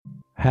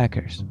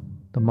Hackers,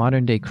 the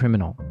modern day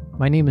criminal.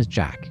 My name is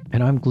Jack,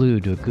 and I'm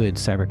glued to a good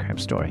cybercrime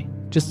story.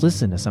 Just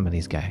listen to some of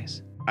these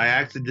guys. I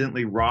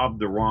accidentally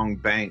robbed the wrong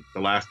bank the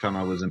last time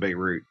I was in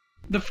Beirut.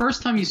 The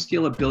first time you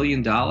steal $1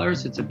 billion,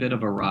 it's a bit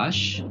of a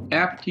rush.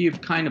 After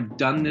you've kind of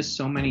done this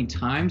so many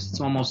times,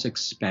 it's almost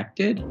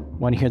expected.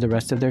 Want to hear the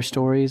rest of their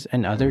stories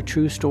and other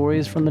true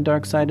stories from the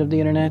dark side of the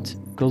internet?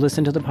 Go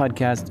listen to the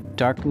podcast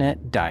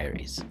Darknet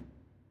Diaries.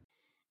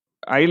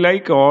 I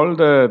like all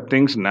the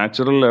things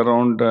natural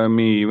around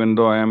me, even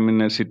though I am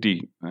in a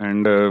city.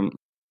 And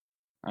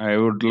I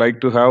would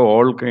like to have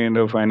all kind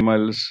of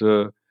animals,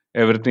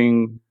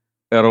 everything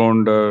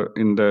around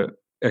in the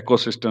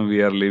ecosystem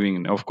we are living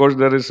in. Of course,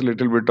 there is a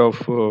little bit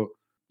of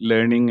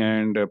learning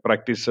and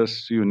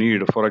practices you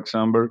need. For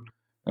example,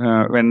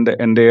 when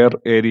the entire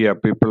area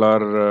people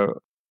are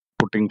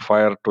putting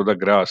fire to the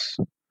grass,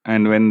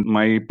 and when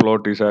my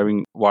plot is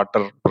having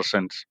water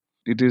presence,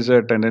 it is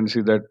a tendency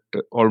that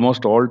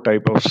almost all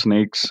type of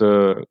snakes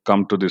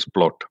come to this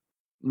plot.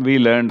 We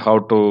learned how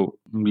to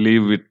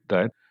live with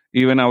that.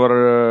 Even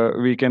our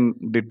we can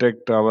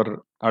detect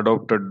our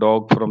adopted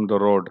dog from the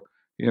road.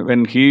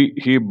 When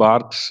he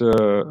barks,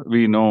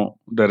 we know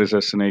there is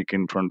a snake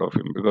in front of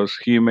him because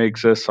he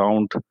makes a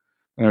sound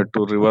to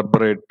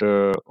reverberate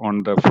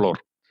on the floor.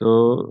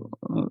 So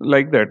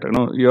like that,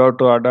 you have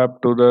to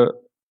adapt to the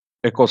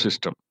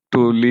ecosystem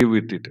to live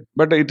with it.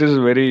 But it is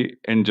very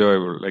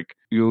enjoyable. Like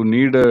you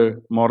need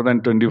more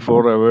than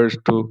 24 hours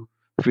to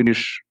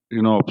finish,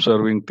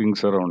 observing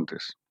things around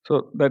this.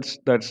 So that's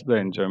the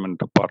enjoyment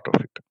part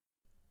of it.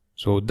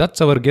 So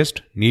that's our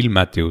guest, Neil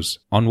Matthews,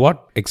 on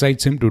what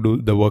excites him to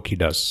do the work he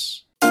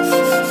does.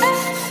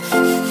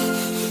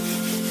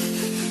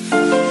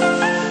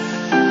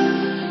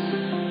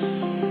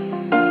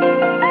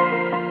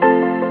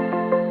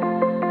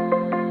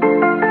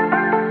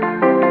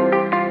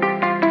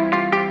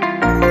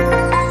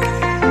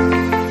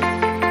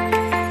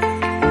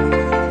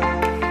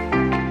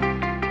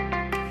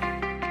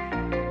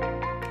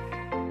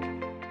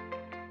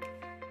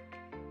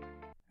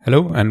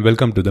 Hello and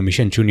welcome to the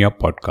Mission Shunya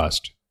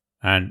podcast,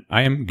 and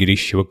I am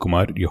Girish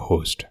Shivakumar, your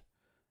host.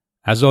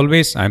 As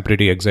always, I am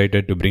pretty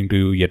excited to bring to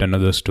you yet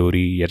another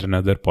story, yet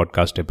another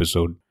podcast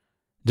episode.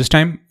 This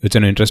time, it's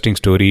an interesting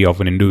story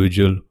of an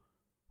individual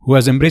who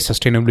has embraced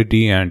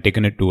sustainability and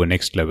taken it to a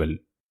next level.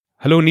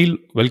 Hello Neil,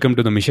 welcome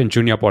to the Mission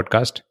Shunya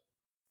podcast.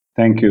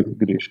 Thank you,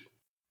 Girish.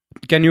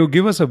 Can you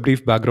give us a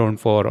brief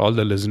background for all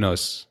the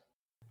listeners?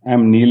 I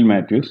am Neil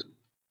Matthews.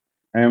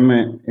 I am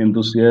an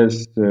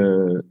enthusiast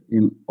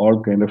in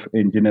all kind of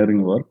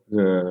engineering work.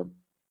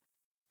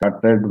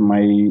 Started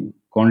my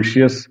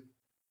conscious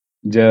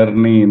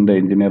journey in the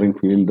engineering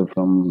field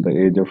from the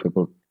age of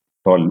about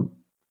 12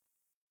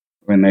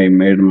 when I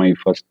made my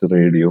first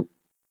radio.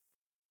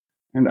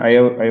 And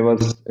I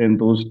was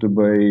enthused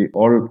by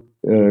all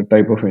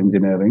type of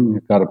engineering,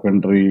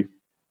 carpentry,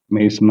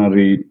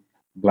 masonry,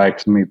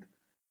 blacksmith.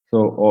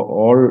 So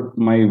all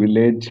my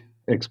village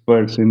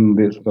experts in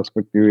these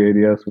respective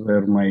areas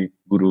were my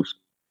gurus.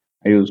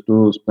 I used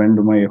to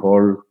spend my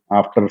whole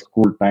after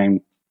school time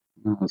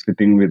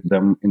sitting with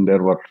them in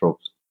their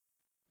workshops.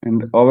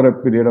 And over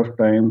a period of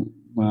time,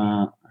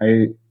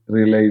 I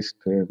realized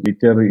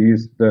nature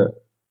is the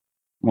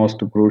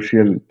most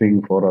crucial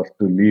thing for us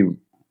to live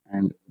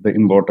and the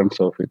importance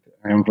of it.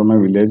 I am from a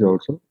village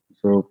also,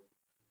 so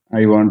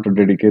I want to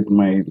dedicate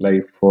my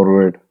life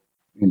forward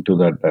into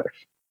that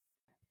direction.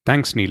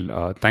 Thanks,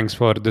 Neil. Thanks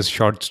for this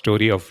short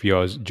story of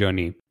your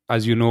journey.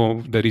 As you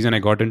know, the reason I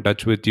got in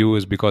touch with you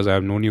is because I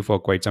have known you for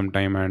quite some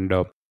time, and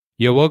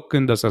your work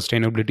in the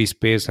sustainability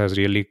space has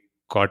really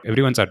caught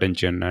everyone's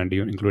attention, and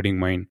including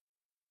mine.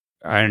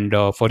 And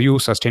for you,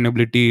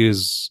 sustainability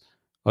is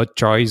a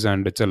choice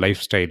and it's a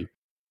lifestyle.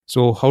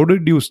 So how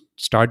did you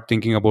start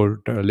thinking about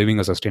living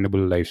a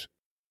sustainable life?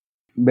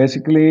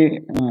 Basically,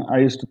 I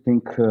used to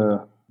think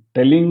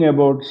telling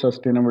about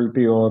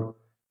sustainability or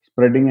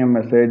spreading a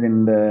message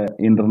in the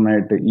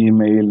internet,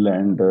 email,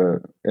 and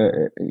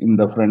in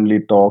the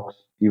friendly talks,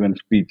 even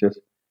speeches,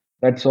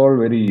 that's all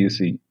very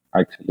easy,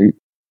 actually.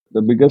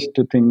 The biggest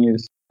thing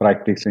is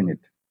practicing it.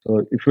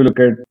 So if you look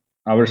at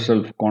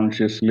ourselves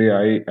consciously,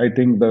 I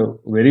think the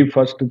very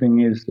first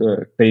thing is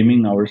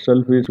taming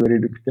ourselves is very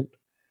difficult.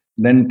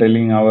 Then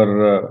telling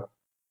our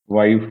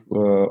wife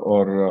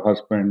or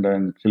husband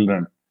and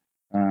children,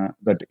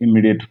 that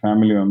immediate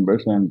family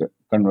members, and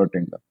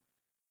converting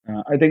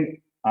them. I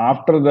think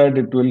after that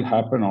it will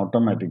happen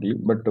automatically.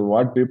 But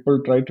what people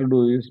try to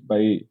do is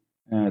by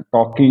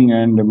talking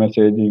and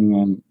messaging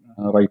and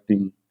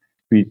writing,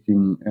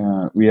 speaking,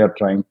 we are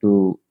trying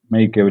to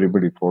make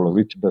everybody follow,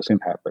 which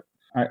doesn't happen.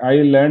 I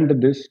learned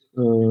this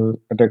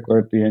at a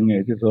quite young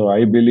age. So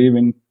I believe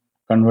in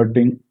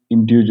converting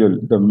individual,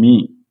 the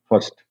me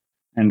first,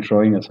 and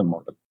showing as a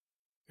model.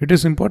 It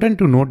is important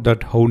to note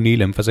that how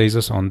Neil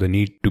emphasizes on the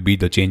need to be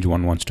the change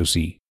one wants to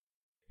see.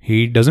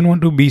 He doesn't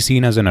want to be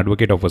seen as an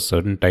advocate of a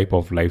certain type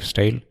of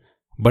lifestyle,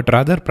 but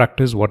rather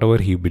practice whatever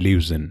he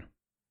believes in.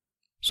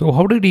 So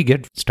how did he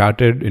get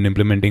started in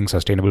implementing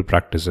sustainable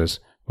practices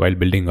while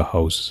building a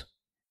house?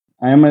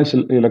 I am an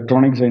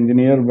electronics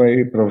engineer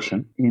by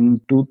profession. In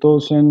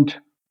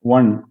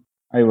 2001,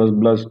 I was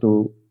blessed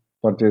to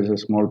purchase a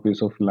small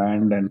piece of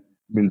land and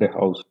build a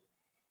house.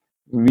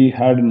 We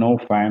had no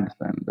fans,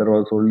 and there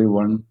was only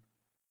one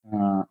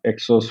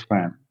exhaust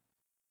fan,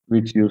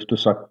 which used to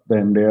suck the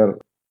entire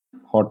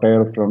hot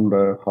air from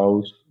the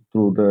house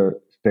through the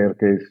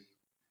staircase.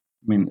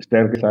 I mean,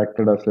 staircase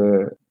acted as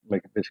a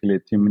like basically a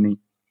chimney,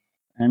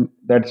 and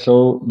that's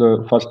how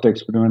the first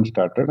experiment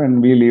started.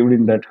 And we lived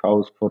in that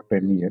house for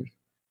 10 years.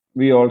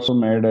 We also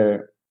made a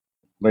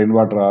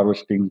rainwater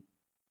harvesting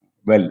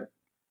well.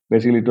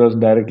 Basically, it was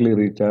directly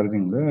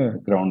recharging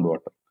the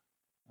groundwater.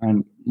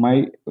 And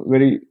my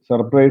very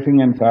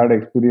surprising and sad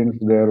experience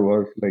there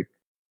was like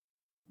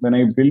when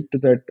I built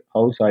that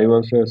house, I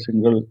was a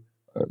single.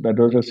 That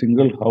was a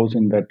single house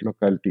in that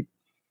locality,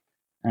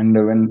 and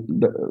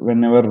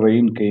whenever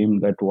rain came,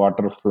 that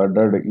water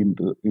flooded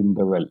into in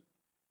the well.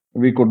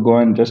 We could go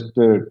and just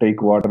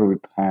take water with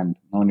hand,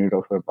 no need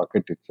of a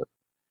bucket itself.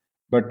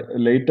 But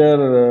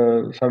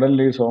later,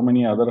 suddenly, so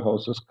many other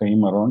houses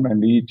came around,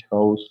 and each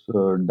house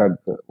dug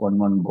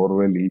one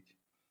borewell each.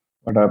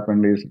 What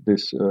happened is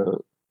this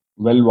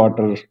well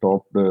water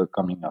stopped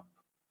coming up,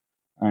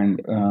 and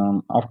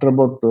after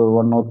about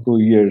 1 or 2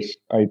 years,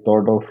 I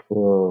thought of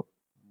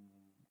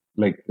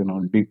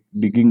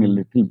digging a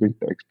little bit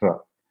extra,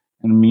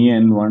 and me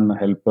and one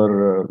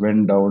helper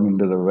went down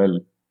into the well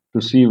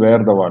to see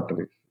where the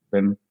water is.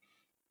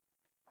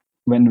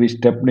 When we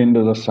stepped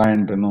into the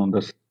sand,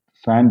 the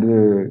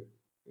sand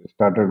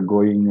started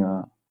going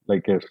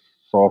like a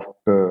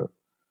soft,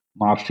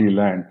 marshy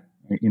land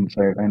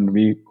inside, and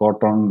we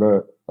caught on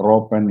the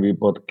rope and we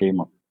both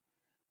came up.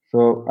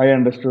 So I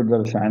understood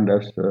the sand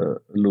has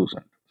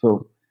loosened.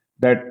 So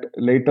that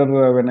later,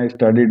 when I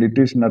studied, it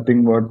is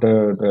nothing but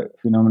the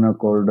phenomena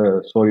called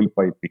soil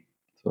piping.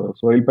 So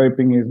soil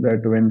piping is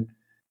that when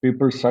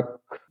people suck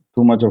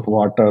too much of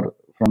water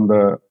from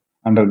the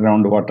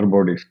underground water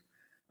bodies,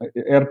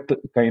 earth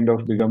kind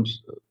of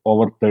becomes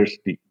over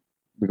thirsty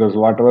because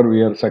whatever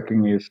we are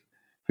sucking is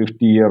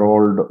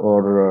 50-year-old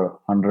or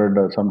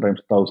 100, sometimes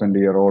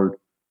 1,000-year-old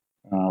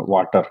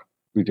water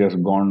which has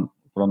gone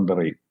from the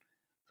rain.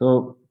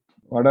 So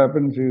what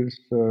happens is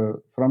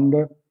from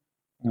the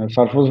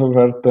surface of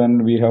earth,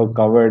 and we have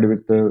covered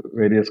with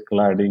various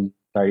cladding,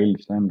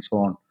 tiles, and so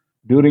on.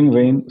 During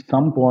rain,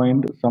 some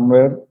point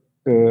somewhere,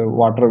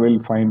 water will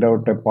find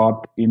out a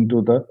path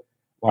into the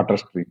water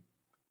stream.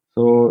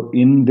 So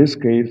in this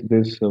case,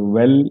 this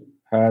well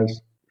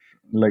has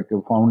like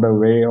found a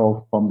way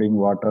of pumping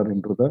water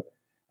into the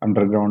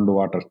underground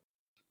water.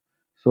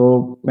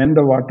 So when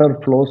the water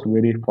flows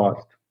very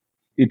fast,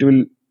 it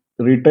will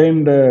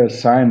retain the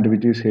sand,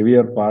 which is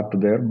heavier part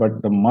there,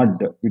 but the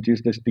mud, which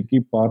is the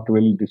sticky part,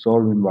 will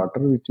dissolve in water,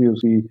 which you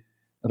see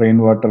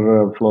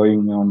rainwater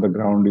flowing on the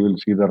ground. You will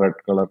see the red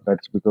color.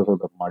 That's because of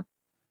the mud.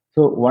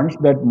 So once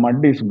that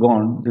mud is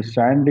gone, the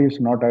sand is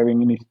not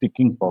having any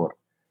sticking power.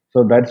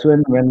 So that's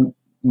when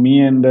me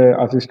and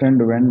the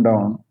assistant went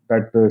down,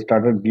 that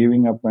started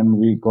giving up, and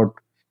we got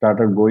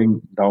started going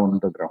down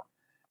the ground.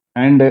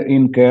 And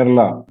in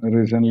Kerala,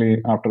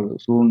 recently, after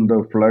soon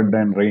the flood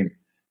and rain,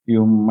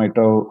 you might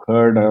have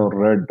heard or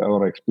read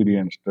or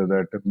experienced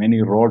that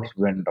many roads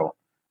went down.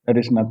 That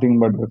is nothing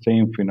but the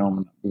same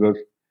phenomenon because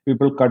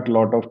people cut a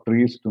lot of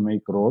trees to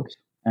make roads,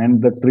 and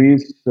the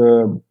trees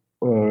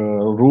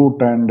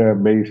root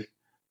and base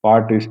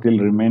part is still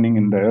remaining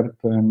in the earth,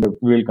 and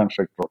we will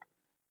construct road.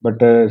 But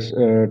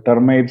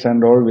termites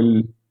and all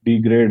will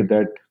degrade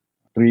that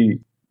tree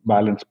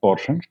balance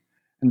portions,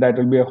 and that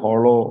will be a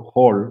hollow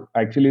hole.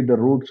 Actually, the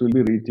roots will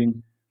be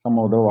reaching some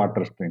of the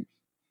water streams.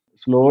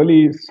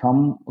 Slowly,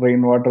 some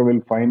rainwater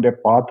will find a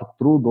path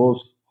through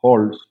those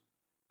holes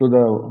to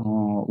the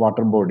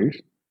water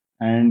bodies,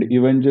 and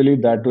eventually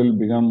that will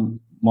become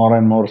more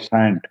and more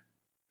sand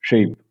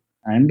shape.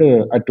 And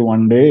at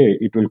one day,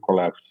 it will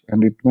collapse,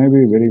 and it may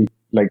be very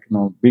like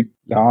big,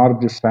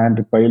 large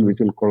sand pile which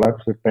will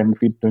collapse at 10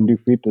 feet, 20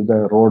 feet.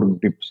 The road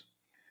dips,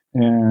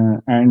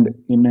 and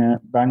in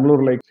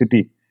Bangalore like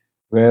city,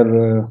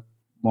 where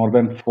more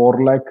than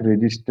 4 lakh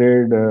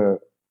registered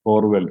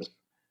bore wells,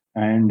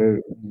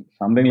 and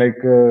something like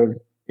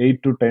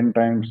 8 to 10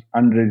 times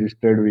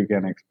unregistered we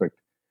can expect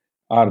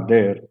are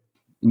there.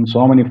 And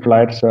so many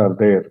flats are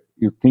there.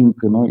 You think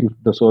if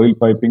the soil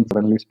piping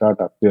suddenly start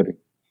appearing,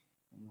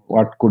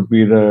 what could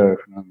be the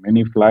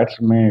many flats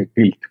may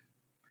tilt.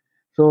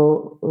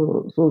 So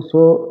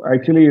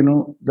actually,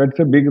 that's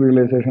a big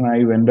realization.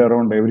 I went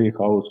around every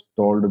house,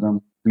 told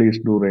them, please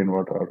do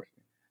rainwater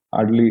harvesting.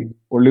 Hardly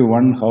only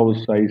one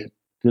house I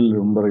still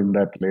remember in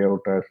that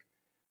layout has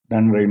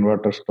done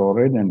rainwater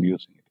storage and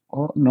using it.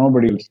 Or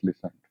nobody else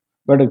listened.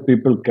 But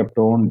people kept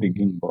on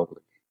digging boreholes.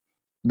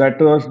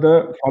 That was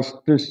the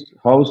first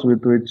house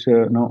with which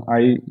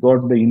I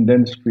got the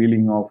intense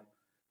feeling of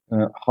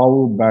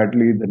how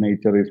badly the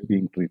nature is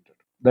being treated.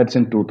 That's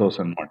in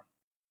 2001.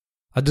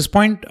 At this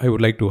point, I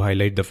would like to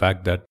highlight the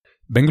fact that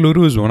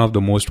Bengaluru is one of the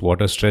most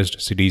water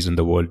stressed cities in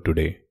the world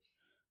today.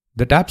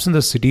 The taps in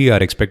the city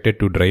are expected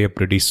to dry up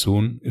pretty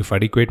soon if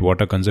adequate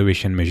water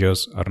conservation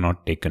measures are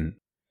not taken.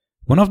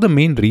 One of the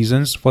main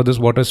reasons for this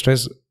water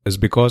stress is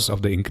because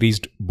of the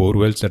increased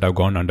borewells that have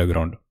gone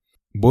underground.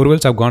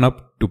 Borewells have gone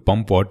up to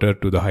pump water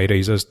to the high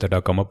rises that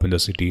have come up in the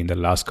city in the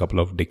last couple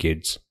of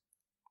decades.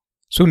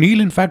 So Neil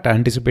in fact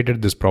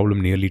anticipated this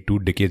problem nearly 2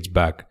 decades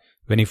back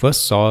when he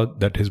first saw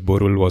that his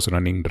borewell was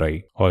running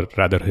dry, or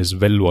rather his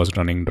well was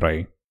running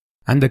dry.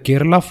 And the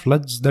Kerala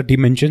floods that he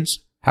mentions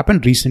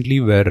happened recently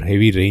where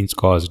heavy rains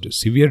caused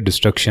severe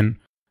destruction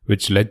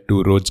which led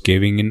to roads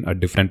caving in at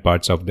different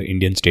parts of the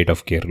Indian state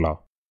of Kerala.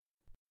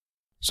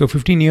 So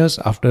 15 years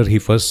after he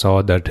first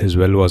saw that his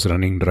well was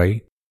running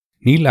dry,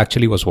 Neil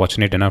actually was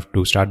fortunate enough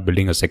to start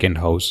building a second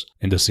house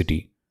in the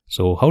city.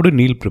 So how did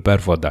Neil prepare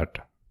for that?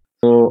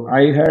 So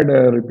I had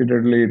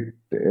repeatedly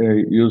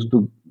used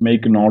to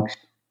make notes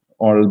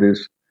all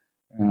these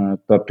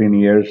 13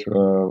 years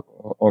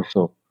or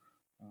so.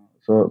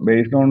 So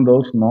based on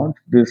those notes,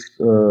 this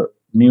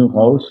new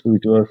house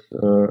which was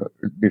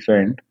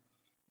designed,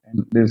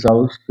 and this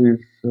house is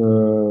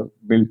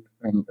built,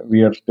 and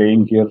we are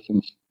staying here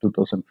since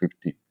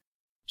 2015.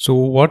 So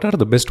what are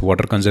the best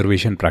water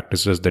conservation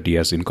practices that he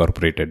has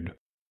incorporated?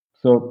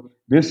 So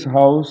this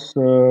house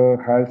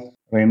has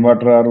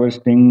rainwater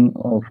harvesting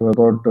of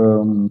about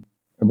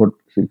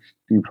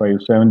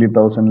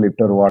 70,000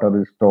 liter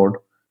water is stored.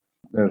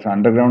 There's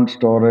underground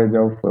storage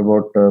of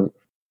about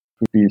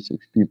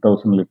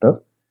 60,000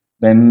 liter.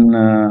 Then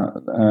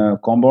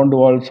compound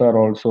walls are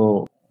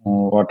also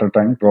water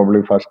tank,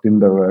 probably first in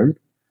the world,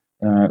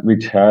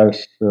 which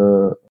has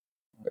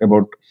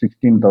about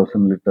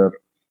 16,000 liter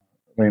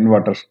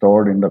rainwater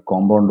stored in the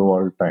compound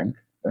wall tank.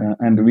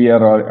 And we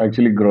are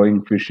actually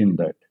growing fish in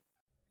that.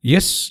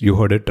 Yes, you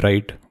heard it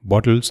right.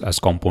 Bottles as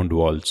compound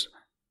walls.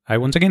 I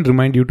once again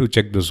remind you to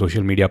check the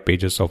social media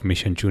pages of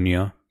Mission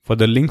Chunia for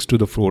the links to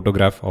the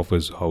photograph of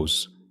his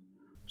house.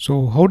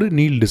 So how did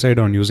Neil decide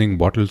on using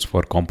bottles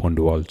for compound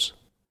walls?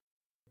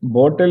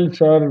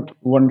 Bottles are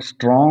one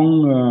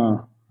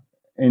strong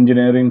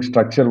engineering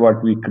structure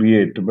what we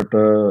create, but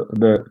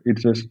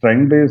its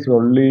strength is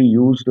only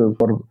used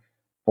for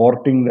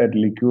porting that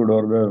liquid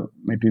or the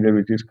material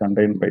which is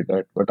contained by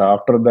that. But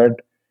after that,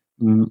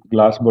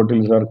 glass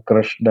bottles are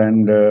crushed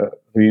and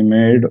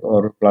remade,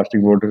 or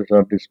plastic bottles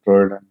are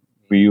destroyed and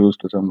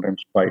reused,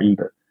 sometimes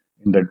piled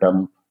in the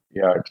dump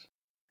yards.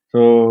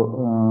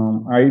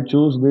 So I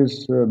choose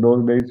this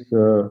those days.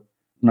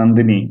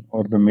 Nandini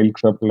or the milk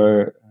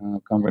supply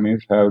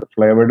companies have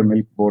flavored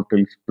milk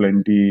bottles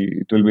plenty.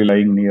 It will be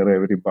lying near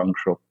every bunk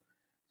shop.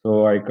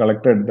 So I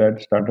collected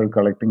that, started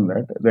collecting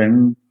that.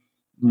 Then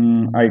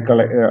I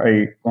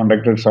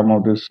contacted some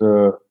of these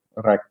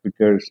rack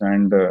pickers,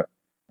 and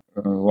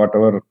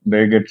whatever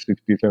they get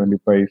 60, 70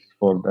 paise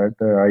for that.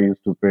 I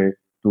used to pay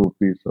 2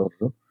 rupees or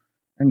so.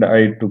 And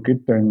I took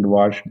it and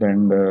washed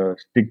and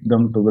stick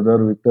them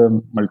together with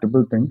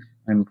multiple things.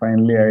 And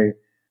finally, I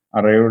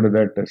arrived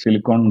that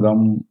silicone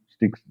gum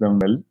sticks them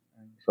well.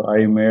 So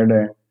I made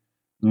a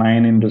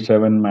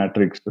 9x7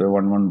 matrix,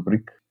 one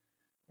brick,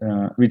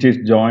 which is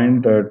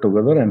joined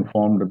together and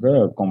formed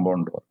the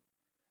compound wall.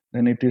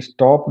 Then it is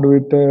topped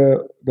with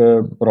the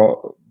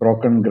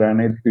broken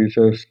granite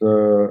pieces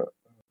on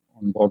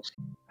both.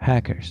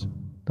 Hackers,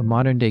 the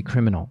modern day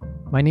criminal.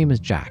 My name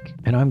is Jack,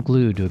 and I'm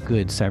glued to a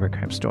good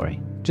cybercrime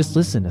story. Just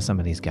listen to some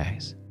of these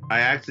guys. I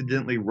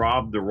accidentally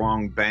robbed the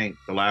wrong bank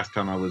the last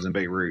time I was in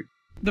Beirut.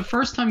 The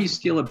first time you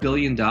steal $1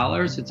 billion,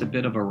 it's a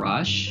bit of a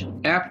rush.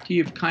 After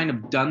you've kind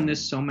of done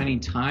this so many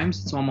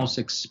times, it's almost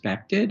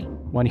expected.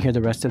 Want to hear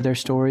the rest of their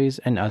stories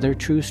and other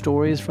true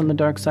stories from the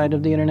dark side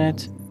of the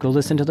internet? Go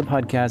listen to the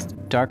podcast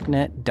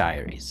Darknet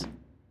Diaries.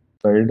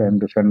 And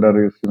the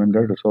center is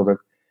cemented so that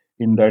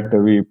in that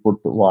we put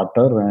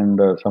water and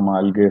some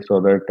algae,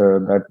 so that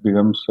that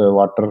becomes a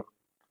water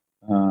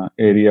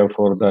area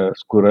for the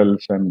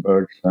squirrels and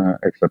birds,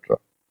 etc.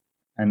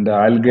 And the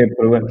algae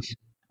prevents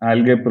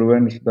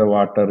the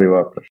water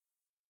evaporation.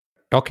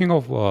 Talking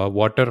of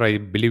water, I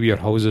believe your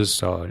house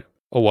is a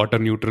water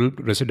neutral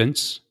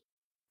residence.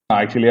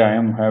 Actually, I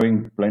am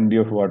having plenty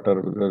of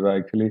water because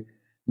actually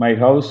my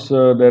house,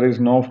 there is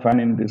no fan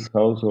in this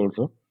house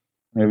also.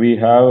 We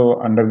have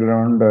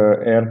underground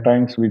air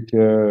tanks which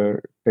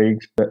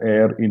takes the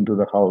air into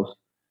the house,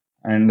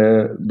 and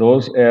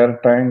those air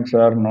tanks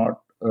are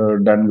not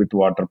done with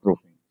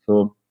waterproofing.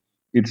 So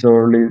it's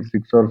only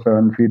 6 or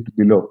 7 feet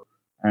below,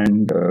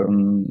 and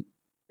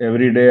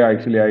every day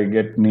actually I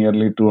get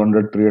nearly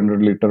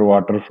 200-300 liter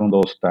water from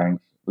those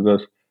tanks,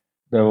 because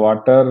the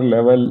water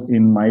level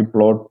in my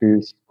plot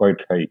is quite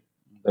high.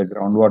 The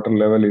groundwater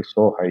level is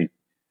so high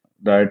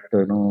that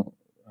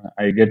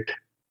I get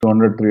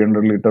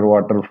 200-300 liter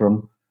water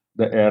from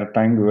the air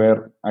tank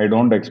where I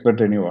don't expect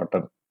any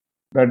water.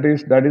 That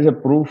is a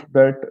proof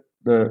that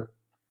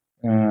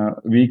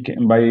we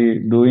can, by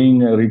doing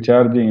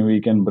recharging,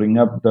 we can bring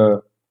up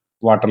the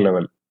water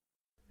level.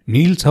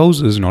 Neil's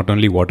house is not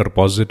only water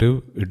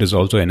positive, it is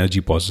also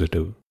energy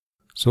positive.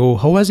 So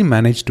how has he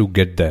managed to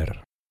get there?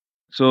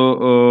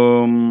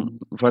 So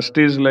first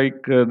is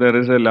like there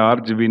is a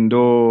large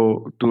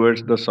window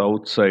towards the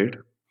south side,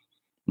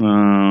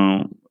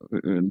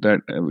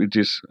 that which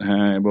is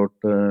about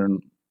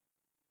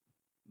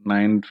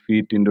 9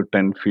 feet into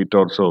 10 feet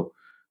or so.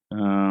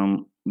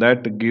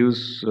 That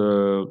gives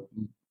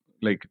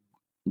like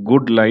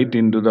good light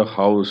into the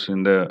house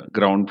in the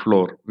ground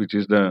floor, which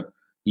is the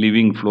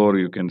living floor,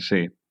 you can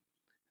say.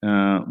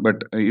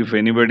 But if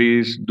anybody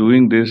is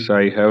doing this,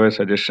 I have a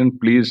suggestion.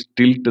 Please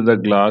tilt the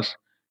glass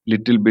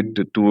little bit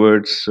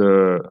towards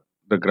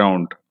the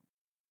ground.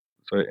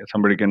 So if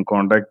somebody can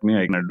contact me,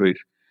 I can advise.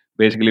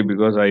 Basically,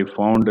 because I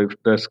found if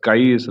the sky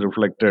is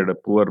reflected,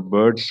 poor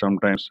birds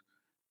sometimes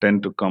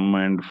tend to come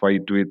and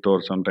fight with,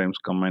 or sometimes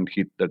come and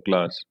hit the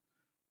glass.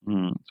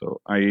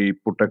 So I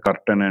put a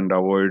curtain and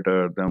avoid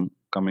them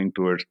coming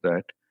towards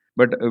that.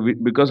 But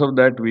because of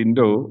that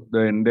window, the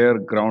entire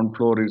ground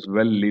floor is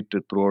well lit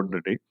throughout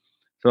the day.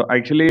 So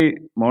actually,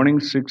 morning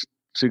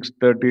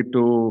 6:30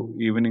 to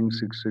evening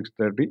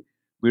 6:30,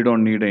 we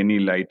don't need any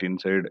light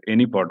inside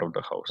any part of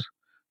the house.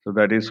 So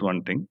that is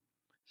one thing.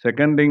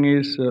 Second thing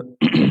is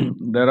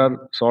there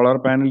are solar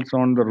panels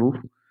on the roof,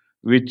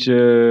 which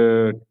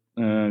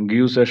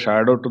gives a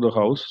shadow to the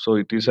house. So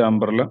it is an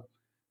umbrella,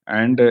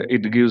 and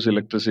it gives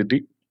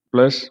electricity.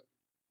 Plus,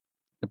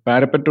 the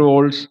parapet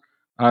walls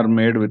are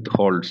made with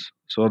holes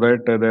so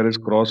that there is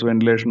cross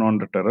ventilation on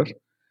the terrace.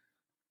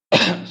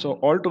 So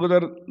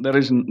altogether,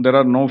 there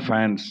are no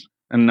fans,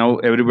 and now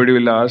everybody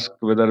will ask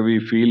whether we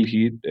feel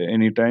heat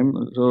anytime.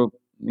 So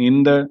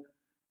in the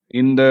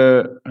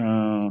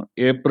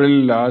April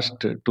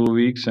last 2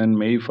 weeks and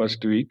May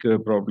first week,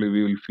 probably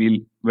we will feel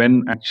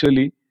when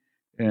actually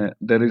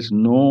there is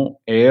no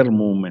air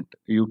movement.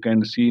 You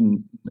can see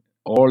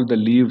all the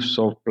leaves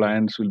of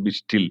plants will be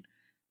still.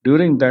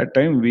 During that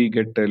time, we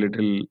get a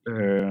little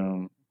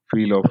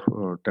feel of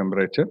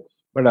temperature,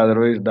 but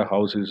otherwise the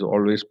house is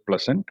always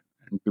pleasant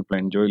and people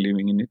enjoy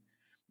living in it.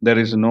 There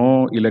is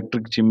no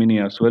electric chimney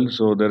as well,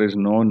 so there is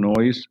no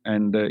noise,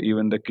 and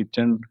even the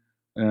kitchen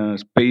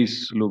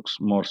space looks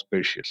more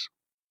spacious.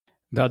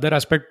 The other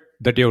aspect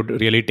that you've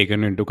really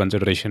taken into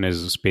consideration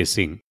is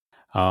spacing.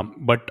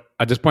 But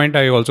at this point,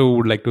 I also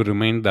would like to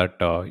remind that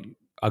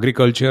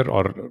agriculture,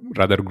 or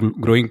rather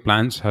growing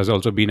plants, has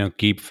also been a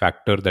key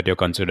factor that you're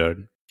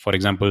considered. For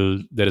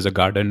example, there is a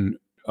garden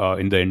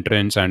in the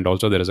entrance, and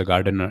also there is a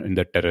garden in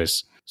the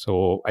terrace.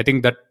 So I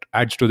think that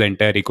adds to the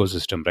entire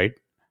ecosystem, right?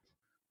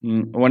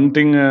 One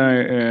thing,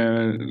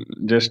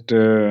 just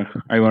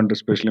I want to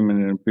especially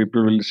mention,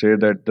 people will say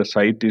that the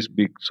site is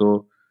big,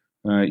 so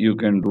you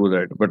can do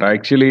that. But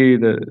actually,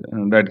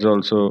 that's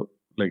also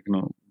like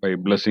by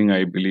blessing,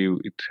 I believe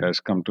it has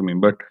come to me.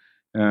 But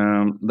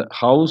the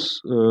house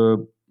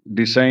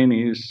design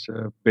is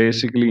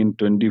basically in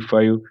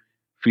 25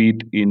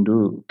 feet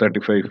into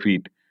 35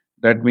 feet.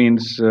 That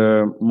means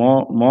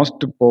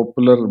most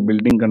popular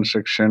building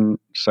construction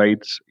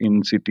sites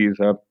in cities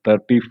are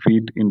 30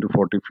 feet into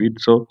 40 feet.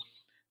 So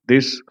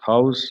this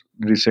house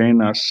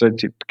design as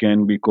such, it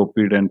can be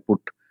copied and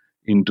put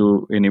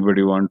into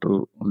anybody want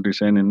to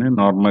design in a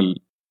normal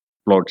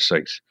plot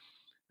size.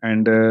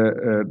 And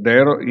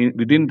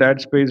within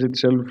that space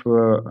itself,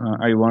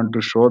 I want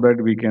to show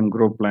that we can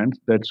grow plants.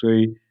 That's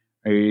why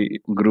I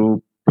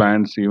grew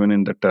plants even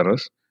in the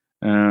terrace.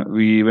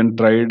 We even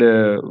tried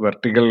a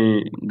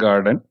vertical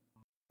garden.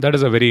 That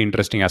is a very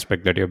interesting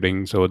aspect that you're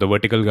bringing. So the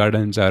vertical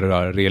gardens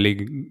are really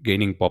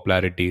gaining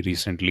popularity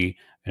recently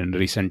in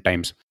recent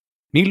times.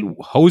 Neil,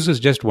 house is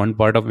just one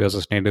part of your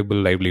sustainable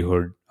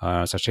livelihood,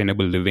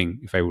 sustainable living,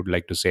 if I would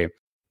like to say.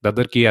 The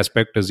other key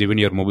aspect is even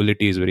your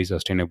mobility is very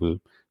sustainable.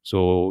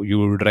 So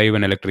you drive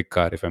an electric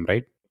car, if I'm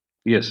right.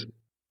 Yes,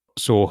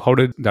 So how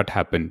did that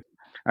happen?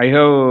 I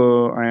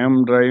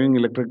am driving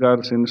electric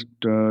car since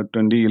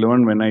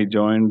 2011 when I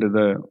joined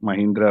the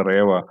Mahindra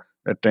Reva.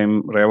 That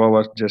time Reva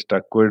was just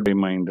acquired by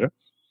Mahindra,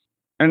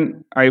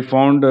 and I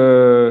found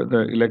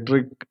the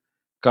electric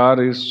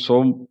car is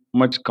so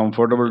much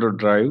comfortable to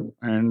drive,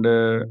 and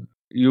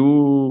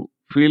you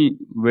feel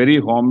very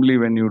homely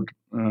when you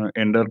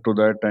enter to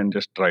that and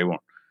just drive on.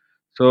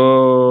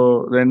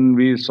 So then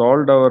we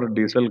sold our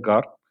diesel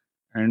car,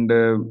 and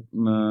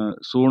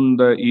soon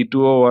the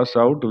E2O was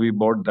out. We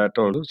bought that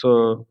also.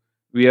 So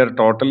we are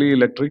totally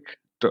electric.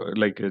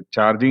 Like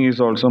charging is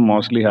also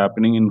mostly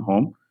happening in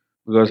home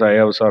because I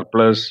have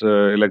surplus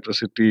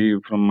electricity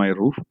from my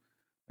roof.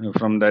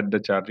 From that, the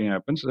charging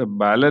happens. The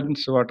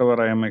balance, whatever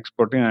I am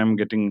exporting, I am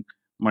getting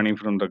money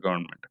from the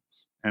government.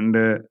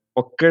 And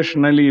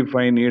occasionally, if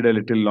I need a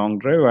little long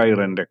drive, I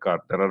rent a car.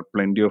 There are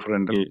plenty of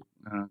rental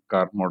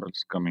car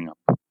models coming up.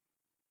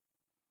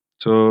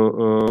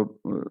 So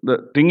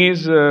the thing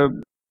is,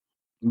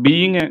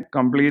 being a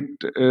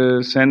complete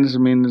sense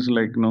means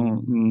like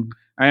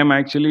I am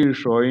actually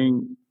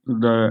showing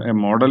a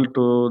model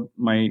to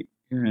my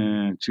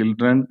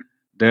children,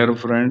 their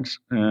friends,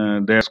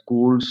 their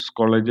schools,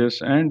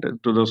 colleges, and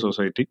to the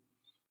society.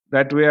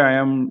 That way, I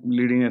am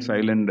leading a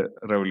silent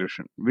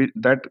revolution.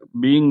 That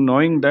being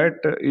knowing that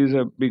is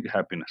a big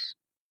happiness.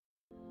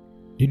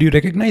 Did you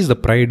recognize the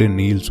pride in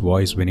Neil's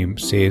voice when he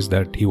says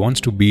that he wants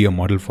to be a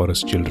model for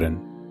his children?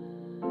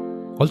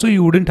 Also,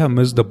 you wouldn't have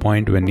missed the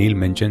point when Neil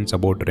mentions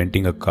about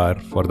renting a car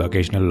for the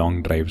occasional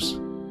long drives.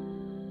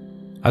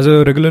 As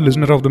a regular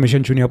listener of the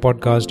Mission Shunya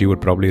podcast, you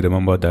would probably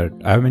remember that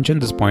I have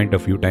mentioned this point a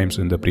few times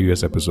in the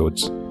previous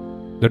episodes.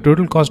 The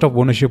total cost of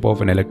ownership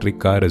of an electric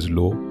car is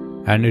low,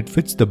 and it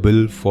fits the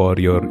bill for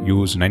your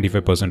use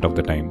 95% of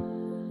the time.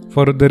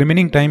 For the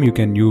remaining time, you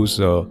can use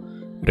a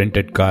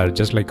rented car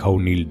just like how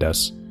Neil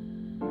does.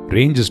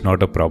 Range is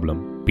not a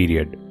problem,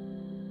 period.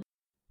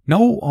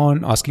 Now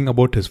on asking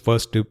about his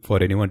first tip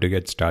for anyone to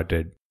get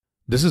started,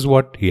 this is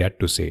what he had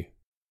to say.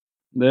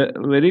 The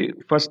very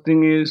first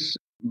thing is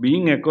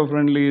being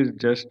eco-friendly is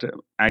just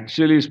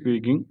actually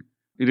speaking,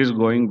 it is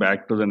going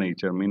back to the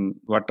nature. I mean,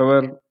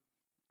 whatever,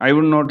 I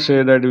would not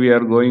say that we are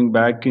going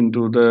back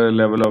into the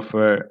level of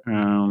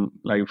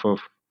life of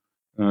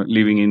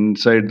living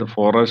inside the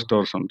forest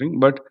or something,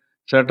 but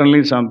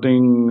certainly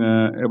something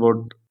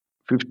about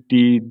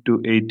 50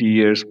 to 80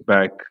 years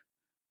back,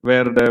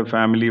 where the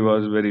family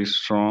was very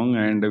strong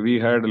and we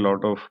had a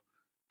lot of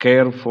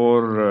care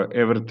for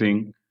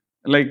everything.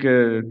 Like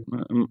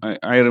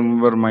I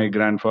remember my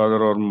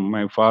grandfather or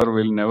my father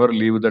will never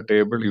leave the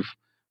table if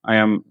I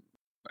am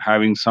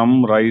having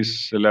some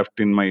rice left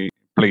in my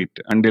plate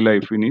until I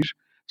finish.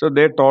 So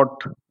they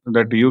taught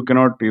that you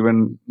cannot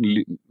even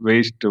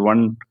waste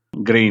one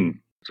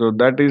grain. So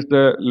that is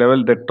the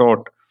level they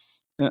taught,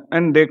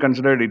 and they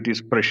considered it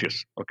is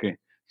precious. Okay,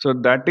 so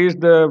that is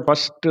the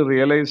first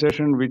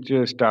realization which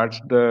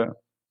starts the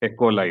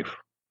eco life.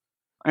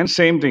 And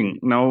same thing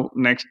now,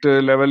 next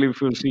level,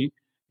 if you see,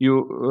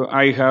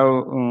 I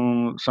have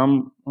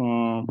some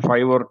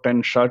 5 or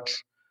 10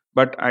 shirts,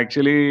 but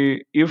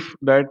actually if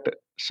that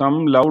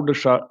some loud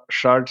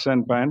shirts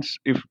and pants,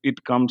 if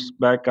it comes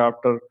back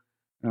after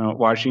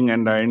washing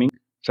and ironing,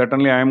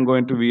 certainly I am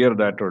going to wear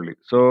that only.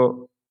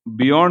 So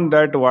beyond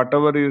that,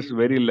 whatever is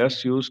very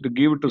less used,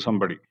 give it to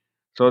somebody,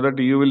 so that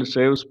you will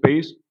save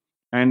space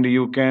and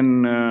you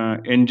can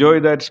enjoy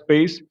that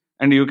space,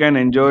 and you can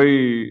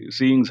enjoy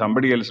seeing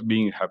somebody else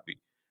being happy.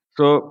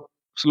 So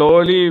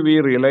slowly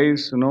we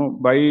realize,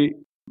 by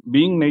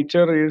being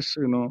nature is,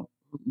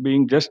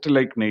 being just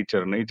like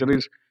nature. Nature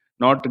is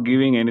not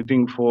giving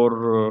anything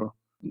for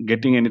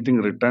getting anything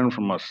return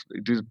from us.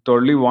 It is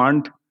totally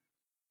want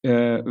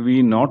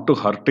we not to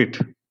hurt it,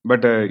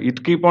 but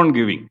it keep on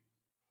giving.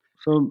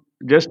 So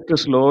just to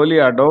slowly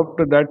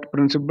adopt that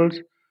principles,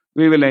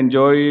 we will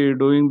enjoy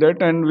doing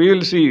that, and we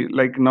will see,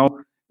 like now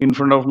in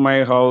front of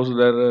my house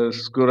there are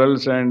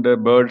squirrels and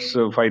birds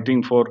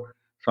fighting for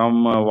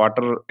some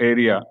water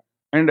area,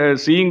 and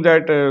seeing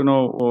that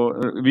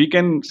we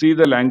can see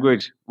the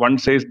language. One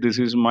says this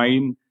is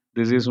mine,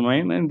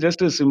 and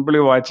just simply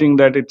watching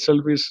that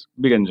itself is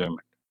big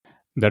enjoyment.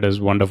 That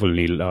is wonderful,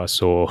 Neil.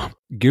 So,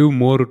 give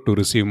more to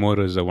receive more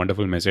is a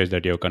wonderful message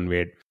that you have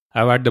conveyed.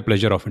 I've had the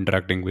pleasure of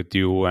interacting with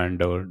you and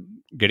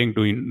getting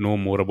to know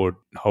more about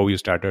how you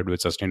started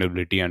with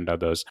sustainability and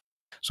others.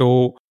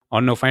 So,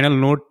 on a final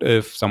note,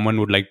 if someone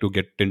would like to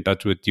get in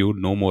touch with you,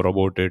 know more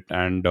about it,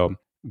 and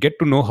get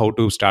to know how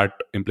to start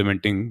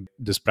implementing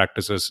these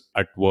practices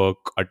at work,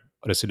 at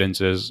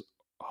residences,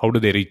 how do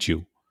they reach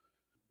you?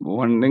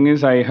 One thing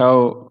is, I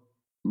have,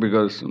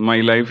 because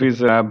my life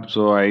is lab,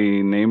 so I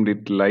named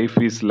it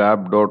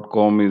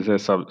lifeislab.com is a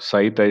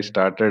site I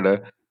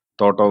started,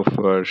 thought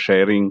of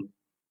sharing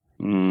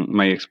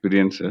my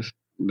experiences.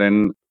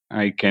 Then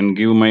I can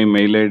give my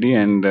mail ID,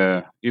 and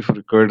if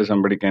required,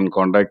 somebody can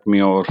contact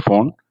me over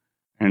phone.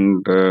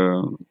 And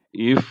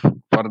if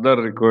further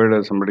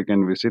required, somebody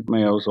can visit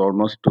my house.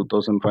 Almost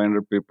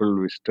 2,500 people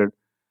visited.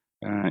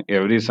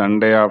 Every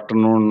Sunday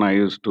afternoon, I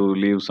used to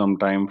leave some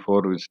time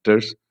for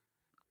visitors.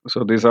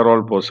 So these are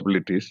all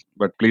possibilities,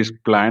 but please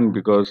plan,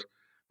 because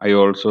I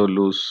also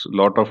lose a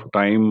lot of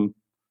time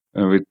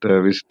with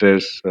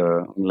visitors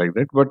like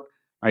that. But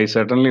I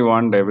certainly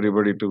want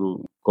everybody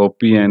to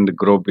copy and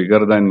grow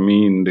bigger than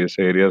me in this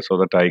area, so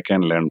that I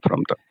can learn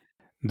from them.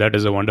 That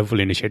is a wonderful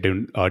initiative,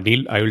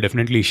 Neil. I will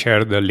definitely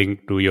share the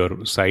link to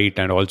your site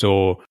and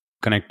also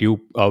connect you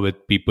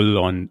with people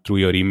on through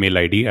your email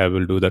ID. I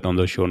will do that on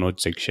the show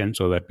notes section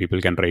so that people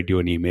can write you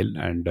an email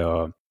and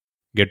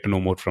get to know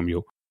more from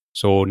you.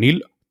 So, Neil,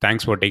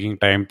 thanks for taking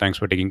time. Thanks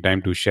for taking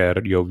time to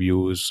share your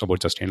views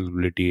about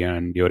sustainability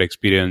and your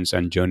experience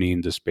and journey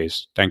in this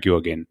space. Thank you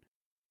again.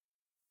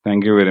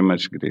 Thank you very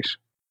much, Girish.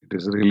 It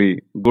is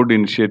really good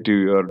initiative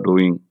you are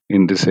doing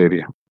in this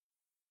area.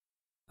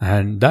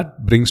 And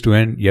that brings to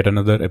end yet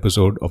another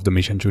episode of the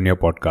Mission Shunya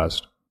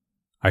podcast.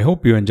 I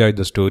hope you enjoyed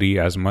the story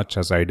as much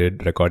as I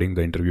did recording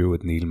the interview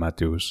with Neil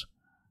Matthews.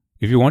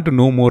 If you want to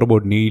know more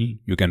about Neil,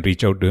 you can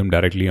reach out to him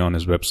directly on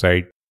his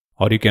website,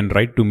 or you can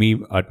write to me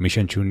at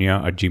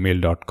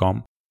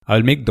missionshunya@gmail.com.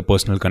 I'll make the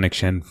personal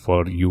connection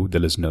for you, the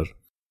listener.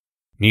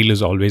 Neil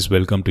is always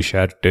welcome to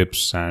share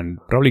tips and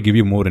probably give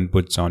you more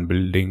inputs on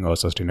building a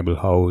sustainable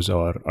house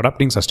or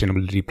adopting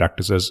sustainability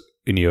practices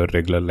in your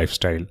regular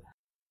lifestyle.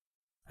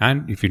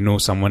 And if you know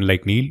someone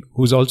like Neil,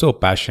 who's also a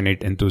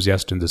passionate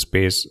enthusiast in the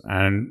space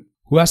and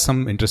who has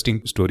some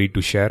interesting story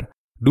to share,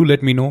 Do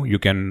let me know. You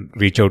can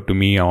reach out to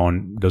me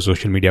on the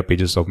social media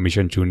pages of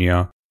Mission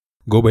Chunia.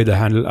 Go by the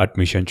handle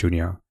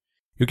 @MissionChunia.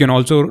 You can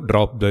also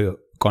drop the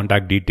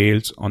contact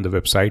details on the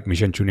website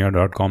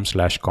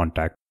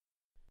missionchunia.com/contact.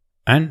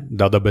 And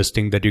the other best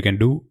thing that you can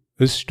do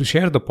is to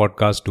share the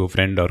podcast to a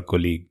friend or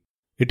colleague.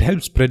 It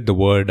helps spread the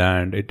word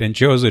and it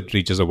ensures it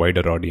reaches a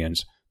wider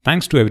audience.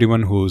 Thanks to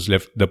everyone who's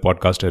left the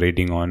podcast a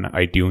rating on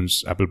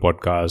iTunes, Apple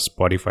Podcasts,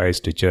 Spotify,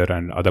 Stitcher,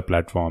 and other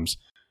platforms.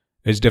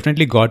 It's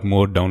definitely got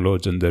more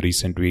downloads in the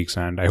recent weeks,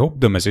 and I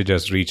hope the message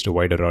has reached a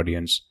wider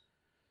audience.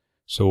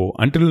 So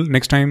until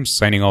next time,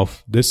 signing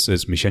off, this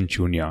is Mission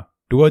Chunia,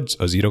 towards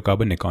a zero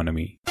carbon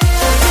economy.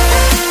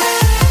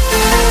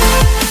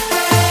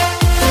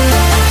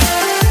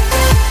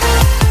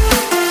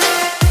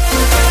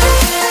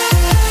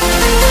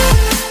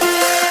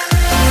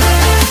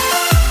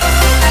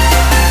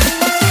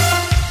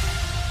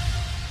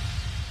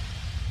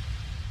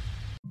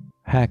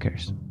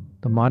 Hackers,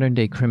 the modern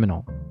day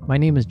criminal. My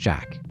name is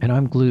Jack, and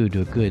I'm glued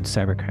to a good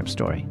cybercrime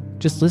story.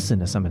 Just listen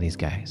to some of these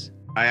guys.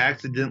 I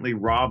accidentally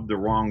robbed the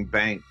wrong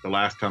bank the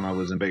last time I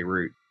was in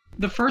Beirut.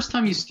 The first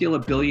time you steal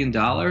 $1 billion,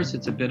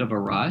 it's a bit of a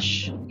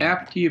rush.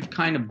 After you've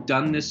kind of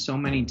done this so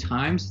many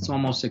times, it's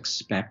almost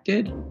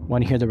expected.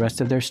 Want to hear the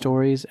rest of their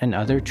stories and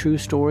other true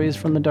stories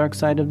from the dark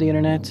side of the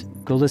internet?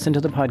 Go listen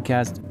to the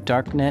podcast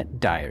Darknet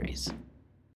Diaries.